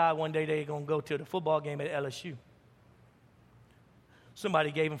 they decide one day they're going to go to the football game at LSU.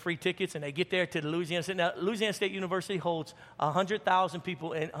 Somebody gave them free tickets, and they get there to the Louisiana State. Now, Louisiana State University holds 100,000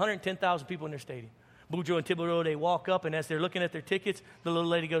 people and 110,000 people in their stadium. Boudreaux and Thibodeau, they walk up, and as they're looking at their tickets, the little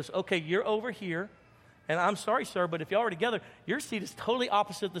lady goes, okay, you're over here, and I'm sorry, sir, but if y'all are together, your seat is totally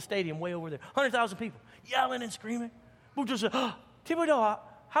opposite the stadium, way over there. 100,000 people yelling and screaming. Boudreaux said, oh, Thibodeau,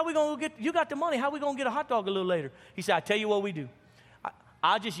 how we going to get, you got the money, how we going to get a hot dog a little later? He said, I tell you what we do.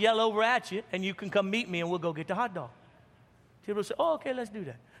 I'll just yell over at you, and you can come meet me, and we'll go get the hot dog. Thibodeau said, oh, okay, let's do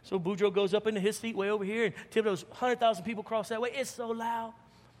that. So Boudreaux goes up into his seat way over here, and Thibodeau's 100,000 people cross that way. It's so loud.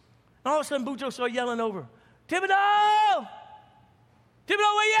 And all of a sudden, Boudreaux started yelling over, Thibodeau! Thibodeau,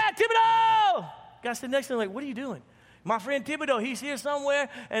 where you at? Thibodeau! Guy said next to him, like, what are you doing? My friend Thibodeau, he's here somewhere,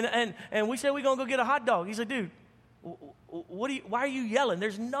 and we said we're going to go get a hot dog. He said, dude, why are you yelling?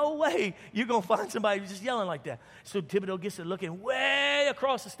 There's no way you're going to find somebody who's just yelling like that. So Thibodeau gets to looking way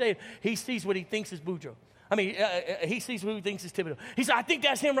across the stadium. He sees what he thinks is Boudreaux. He sees who he thinks is Thibodeau. He said, I think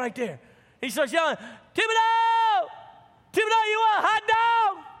that's him right there. He starts yelling, Thibodeau! Thibodeau, you want a hot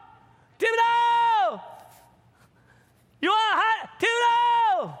dog? Thibodeau! You want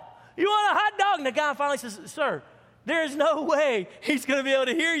a hot dog? And the guy finally says, sir, there's no way he's going to be able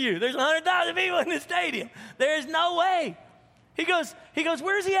to hear you. There's 100,000 people in the stadium. There's no way. He goes,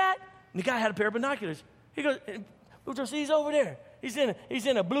 where's he at? And the guy had a pair of binoculars. He goes, he's over there. He's in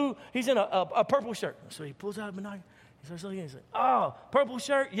a purple shirt. So he pulls out a binocular. He starts looking. He's like, oh, purple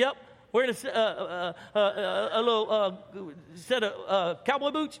shirt. Yep. Wearing a little set of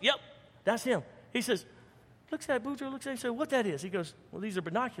cowboy boots. Yep. That's him. He says, looks at Boudreaux, looks at him, says, what that is? He goes, well, these are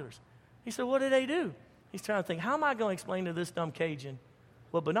binoculars. He said, what do they do? He's trying to think, how am I going to explain to this dumb Cajun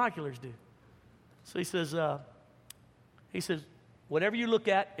what binoculars do? So he says, whatever you look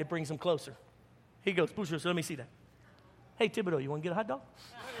at, it brings them closer. He goes, Boudreaux, so let me see that. Hey, Thibodeau, you want to get a hot dog?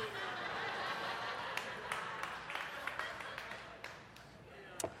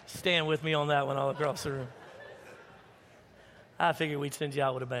 Stand with me on that one all across the room. I figured we'd send you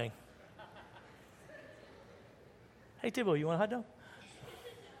out with a bang. Hey, Thibodeau, you want a hot dog?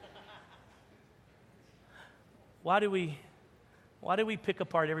 Why do we pick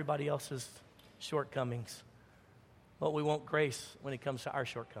apart everybody else's shortcomings, but we want grace when it comes to our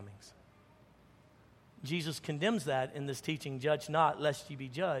shortcomings? Jesus condemns that in this teaching, judge not, lest ye be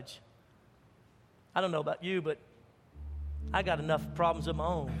judged. I don't know about you, but I got enough problems of my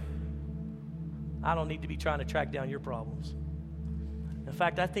own. I don't need to be trying to track down your problems. In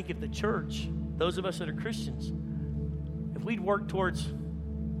fact, I think if the church, those of us that are Christians, if we'd work towards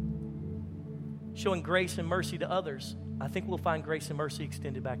showing grace and mercy to others, I think we'll find grace and mercy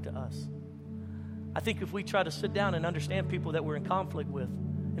extended back to us. I think if we try to sit down and understand people that we're in conflict with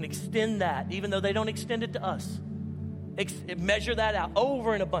and extend that, even though they don't extend it to us, measure that out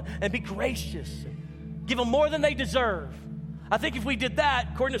over and above and be gracious, give them more than they deserve. I think if we did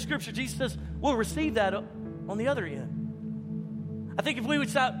that, according to Scripture, Jesus says, we'll receive that on the other end. I think if we would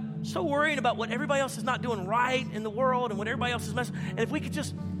stop so worrying about what everybody else is not doing right in the world and what everybody else is messing, and if we could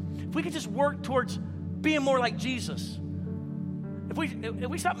just work towards being more like Jesus, if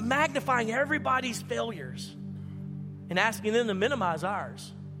we stop magnifying everybody's failures and asking them to minimize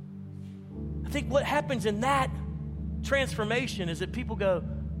ours, I think what happens in that transformation is that people go,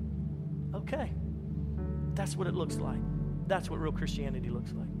 Okay. That's what it looks like. That's what real Christianity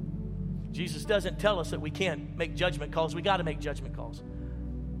looks like. Jesus doesn't tell us that we can't make judgment calls. We got to make judgment calls.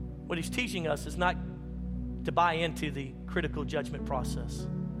 What he's teaching us is not to buy into the critical judgment process.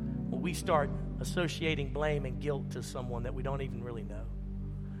 When we start associating blame and guilt to someone that we don't even really know.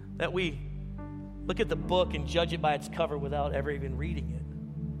 That we look at the book and judge it by its cover without ever even reading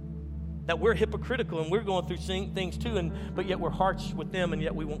it. That we're hypocritical and we're going through things too, but yet we're harsh with them and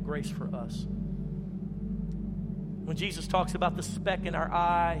yet we want grace for us. When Jesus talks about the speck in our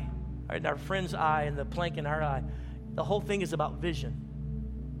eye, or in our friend's eye and the plank in our eye, the whole thing is about vision.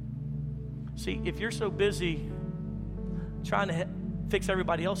 See, if you're so busy trying to fix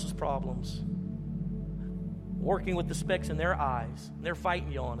everybody else's problems, working with the specks in their eyes, and they're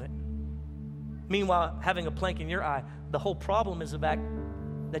fighting you on it, meanwhile having a plank in your eye, the whole problem is the fact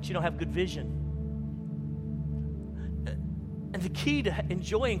that you don't have good vision. And the key to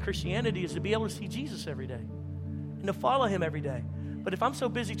enjoying Christianity is to be able to see Jesus every day and to follow him every day. But if I'm so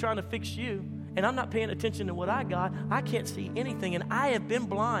busy trying to fix you and I'm not paying attention to what I got, I can't see anything. And I have been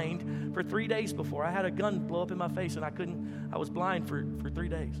blind for 3 days before. I had a gun blow up in my face and I was blind for 3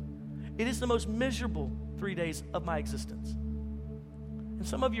 days. It is the most miserable 3 days of my existence. And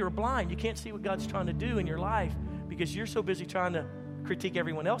some of you are blind. You can't see what God's trying to do in your life because you're so busy trying to critique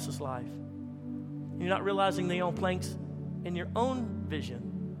everyone else's life. You're not realizing the own planks in your own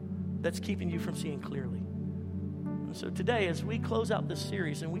vision that's keeping you from seeing clearly. And so today, as we close out this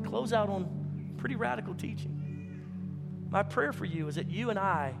series and we close out on pretty radical teaching, my prayer for you is that you and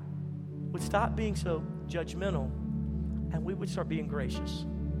I would stop being so judgmental and we would start being gracious.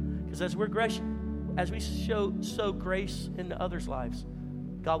 Because as we sow grace into others' lives,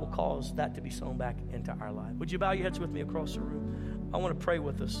 God will cause that to be sown back into our life. Would you bow your heads with me across the room? I want to pray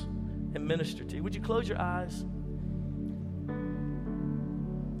with us and minister to you. Would you close your eyes?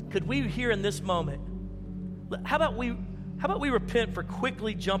 Could we here in this moment, how about we repent for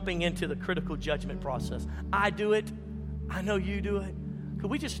quickly jumping into the critical judgment process? I do it. I know you do it. Could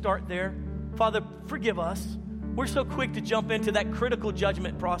we just start there? Father, forgive us. We're so quick to jump into that critical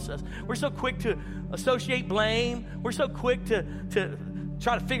judgment process. We're so quick to associate blame. We're so quick to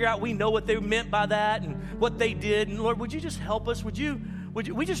try to figure out we know what they meant by that and what they did. And Lord, would you just help us? Would you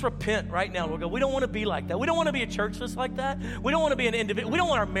we just repent right now, Lord God. We don't want to be like that. We don't want to be a church that's like that. We don't want to be an individual. We don't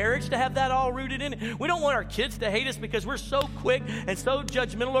want our marriage to have that all rooted in it. We don't want our kids to hate us because we're so quick and so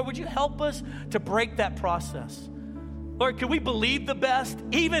judgmental. Lord, would you help us to break that process? Lord, can we believe the best,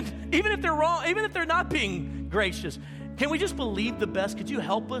 even if they're wrong, even if they're not being gracious? Can we just believe the best? Could you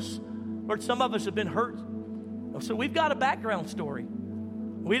help us? Lord, some of us have been hurt. So we've got a background story.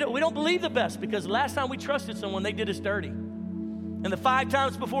 We don't believe the best because the last time we trusted someone, they did us dirty. And the 5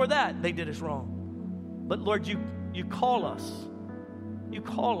 times before that, they did us wrong. But Lord, you call us. You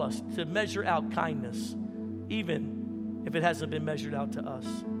call us to measure out kindness, even if it hasn't been measured out to us.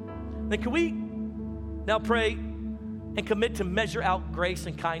 Then can we now pray and commit to measure out grace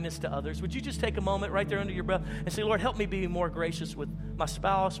and kindness to others? Would you just take a moment right there under your breath and say, Lord, help me be more gracious with my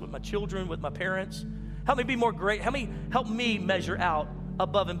spouse, with my children, with my parents. Help me be more great. Help me measure out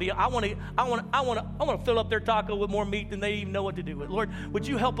above and beyond. I want to fill up their taco with more meat than they even know what to do with. Lord, would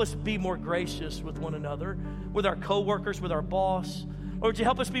you help us be more gracious with one another, with our coworkers, with our boss? Or would you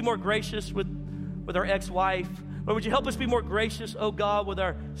help us be more gracious with our ex-wife? Or would you help us be more gracious, oh God, with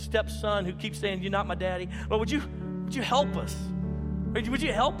our stepson who keeps saying, you're not my daddy? Or would you help us? Would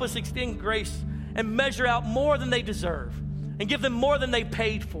you help us extend grace and measure out more than they deserve and give them more than they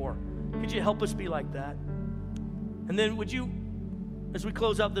paid for? Could you help us be like that? And then would you, as we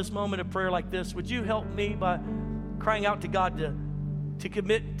close out this moment of prayer like this, would you help me by crying out to God to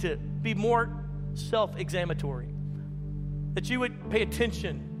commit to be more self-examinatory? That you would pay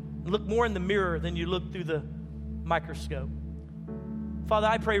attention and look more in the mirror than you look through the microscope. Father,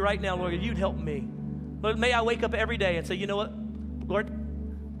 I pray right now, Lord, you'd help me. Lord, may I wake up every day and say, you know what, Lord,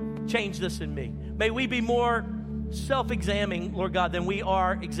 change this in me. May we be more self-examining, Lord God, than we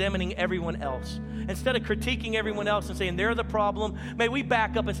are examining everyone else. Instead of critiquing everyone else and saying they're the problem, may we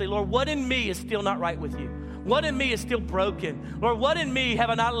back up and say, Lord, what in me is still not right with you? What in me is still broken? Lord, what in me have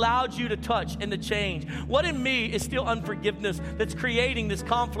I not allowed you to touch and to change? What in me is still unforgiveness that's creating this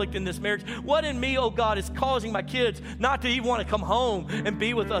conflict in this marriage? What in me, oh God, is causing my kids not to even want to come home and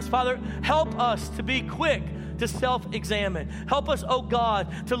be with us? Father, help us to be quick to self-examine. Help us, oh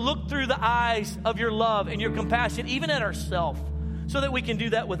God, to look through the eyes of your love and your compassion, even at ourselves, so that we can do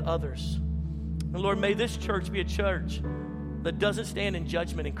that with others. And Lord, may this church be a church that doesn't stand in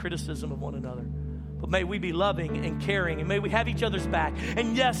judgment and criticism of one another. But may we be loving and caring, and may we have each other's back.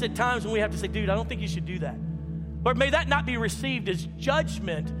 And yes, at times when we have to say, dude, I don't think you should do that. Lord, may that not be received as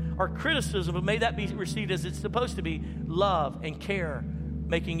judgment, or criticism, but may that be received as it's supposed to be, love and care,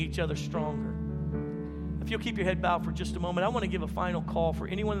 making each other stronger. If you'll keep your head bowed for just a moment, I want to give a final call for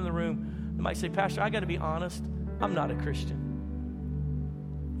anyone in the room that might say, Pastor, I got to be honest, I'm not a Christian.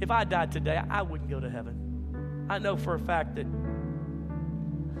 If I died today, I wouldn't go to heaven. I know for a fact that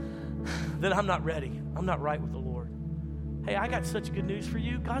I'm not ready. I'm not right with the Lord. Hey, I got such good news for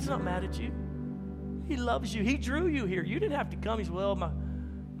you. God's not mad at you. He loves you. He drew you here. You didn't have to come. He said, well,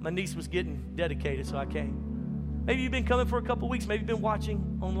 my niece was getting dedicated, so I came. Maybe you've been coming for a couple weeks. Maybe you've been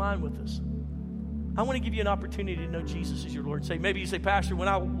watching online with us. I want to give you an opportunity to know Jesus is your Lord. Maybe you say, Pastor, when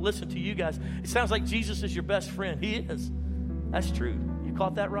I listen to you guys, it sounds like Jesus is your best friend. He is. That's true. You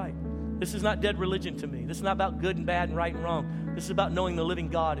caught that right. This is not dead religion to me. This is not about good and bad and right and wrong. This is about knowing the living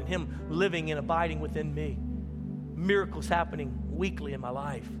God and Him living and abiding within me. Miracles happening weekly in my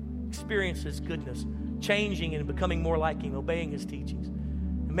life. Experience His goodness. Changing and becoming more like Him. Obeying His teachings.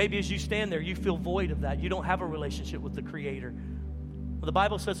 And maybe as you stand there, you feel void of that. You don't have a relationship with the Creator. Well, the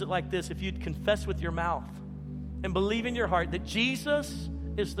Bible says it like this: if you'd confess with your mouth and believe in your heart that Jesus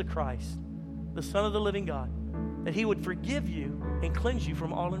is the Christ, the Son of the living God, that He would forgive you and cleanse you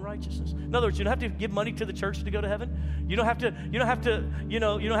from all unrighteousness. In other words, you don't have to give money to the church to go to heaven. You don't have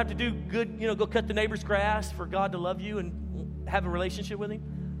to do good, go cut the neighbor's grass for God to love you and have a relationship with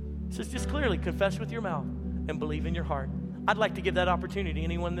Him. It says just clearly, confess with your mouth and believe in your heart. I'd like to give that opportunity to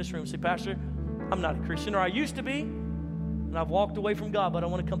anyone in this room. Say, Pastor, I'm not a Christian, or I used to be, and I've walked away from God, but I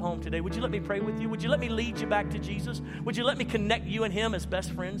want to come home today. Would you let me pray with you? Would you let me lead you back to Jesus? Would you let me connect you and Him as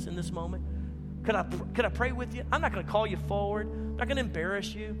best friends in this moment? Could I pray with you? I'm not going to call you forward. I'm not going to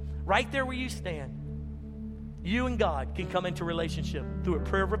embarrass you. Right there where you stand, you and God can come into relationship through a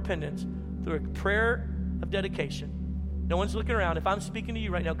prayer of repentance, through a prayer of dedication. No one's looking around. If I'm speaking to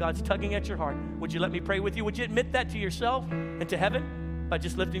you right now, God's tugging at your heart. Would you let me pray with you? Would you admit that to yourself and to heaven? By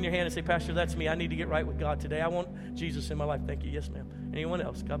just lifting your hand and say, Pastor, that's me. I need to get right with God today. I want Jesus in my life. Thank you. Yes, ma'am. Anyone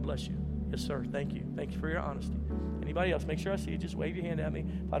else? God bless you. Yes, sir. Thank you. Thank you for your honesty. Anybody else? Make sure I see you. Just wave your hand at me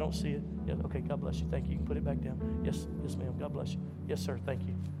if I don't see it. Yeah, okay, God bless you. Thank you. You can put it back down. Yes, ma'am. God bless you. Yes, sir. Thank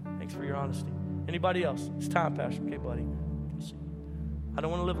you. Thanks for your honesty. Anybody else? It's time, Pastor. Okay, buddy. I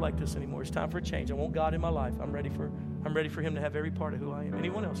don't want to live like this anymore. It's time for a change. I want God in my life. I'm ready for Him to have every part of who I am.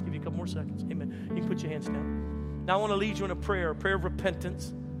 Anyone else? Give you a couple more seconds. Amen. You can put your hands down. Now I want to lead you in a prayer of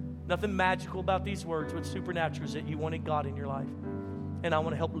repentance. Nothing magical about these words. What's supernatural is that you wanted God in your life. And I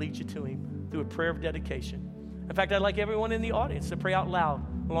want to help lead you to Him through a prayer of dedication. In fact, I'd like everyone in the audience to pray out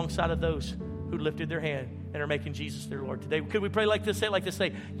loud alongside of those who lifted their hand and are making Jesus their Lord today. Could we pray like this? Say it like this.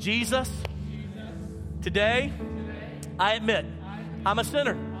 Say, Jesus, today I admit I'm a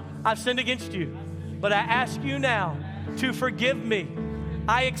sinner. I've sinned against you. But I ask you now to forgive me.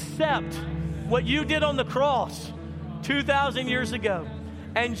 I accept what you did on the cross 2,000 years ago.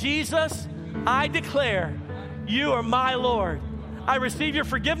 And Jesus, I declare you are my Lord. I receive your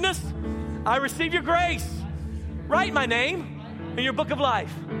forgiveness. I receive your grace. Write my name in your book of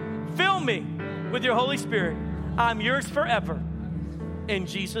life. Fill me with your Holy Spirit. I'm yours forever. In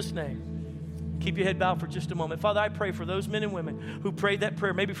Jesus' name. Keep your head bowed for just a moment. Father, I pray for those men and women who prayed that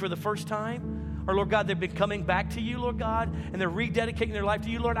prayer maybe for the first time, or Lord God, they've been coming back to you, Lord God, and they're rededicating their life to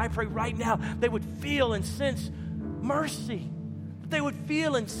you. Lord, I pray right now they would feel and sense mercy. They would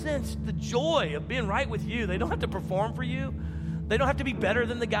feel and sense the joy of being right with you. They don't have to perform for you. They don't have to be better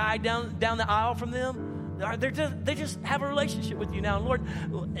than the guy down the aisle from them. They just have a relationship with you now. And Lord,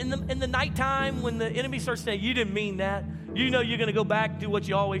 in the nighttime when the enemy starts saying, you didn't mean that, you know you're going to go back and do what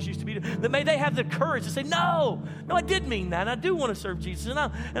you always used to be, then may they have the courage to say, no, I did mean that. I do want to serve Jesus. And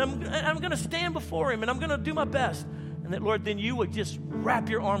I'm going to stand before Him, and I'm going to do my best. And that, Lord, then you would just wrap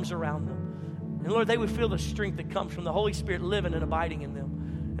your arms around them. And Lord, they would feel the strength that comes from the Holy Spirit living and abiding in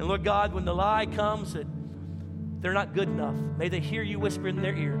them. And Lord God, when the lie comes that they're not good enough, may they hear you whisper in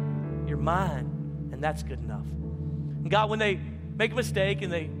their ear, you're mine, and that's good enough. And God, when they make a mistake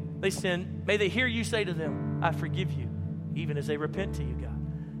and they sin, may they hear you say to them, I forgive you, even as they repent to you, God.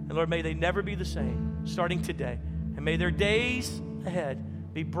 And Lord, may they never be the same, starting today. And may their days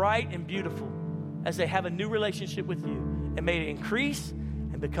ahead be bright and beautiful as they have a new relationship with you. And may it increase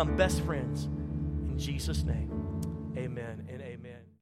and become best friends. In Jesus' name, amen and amen.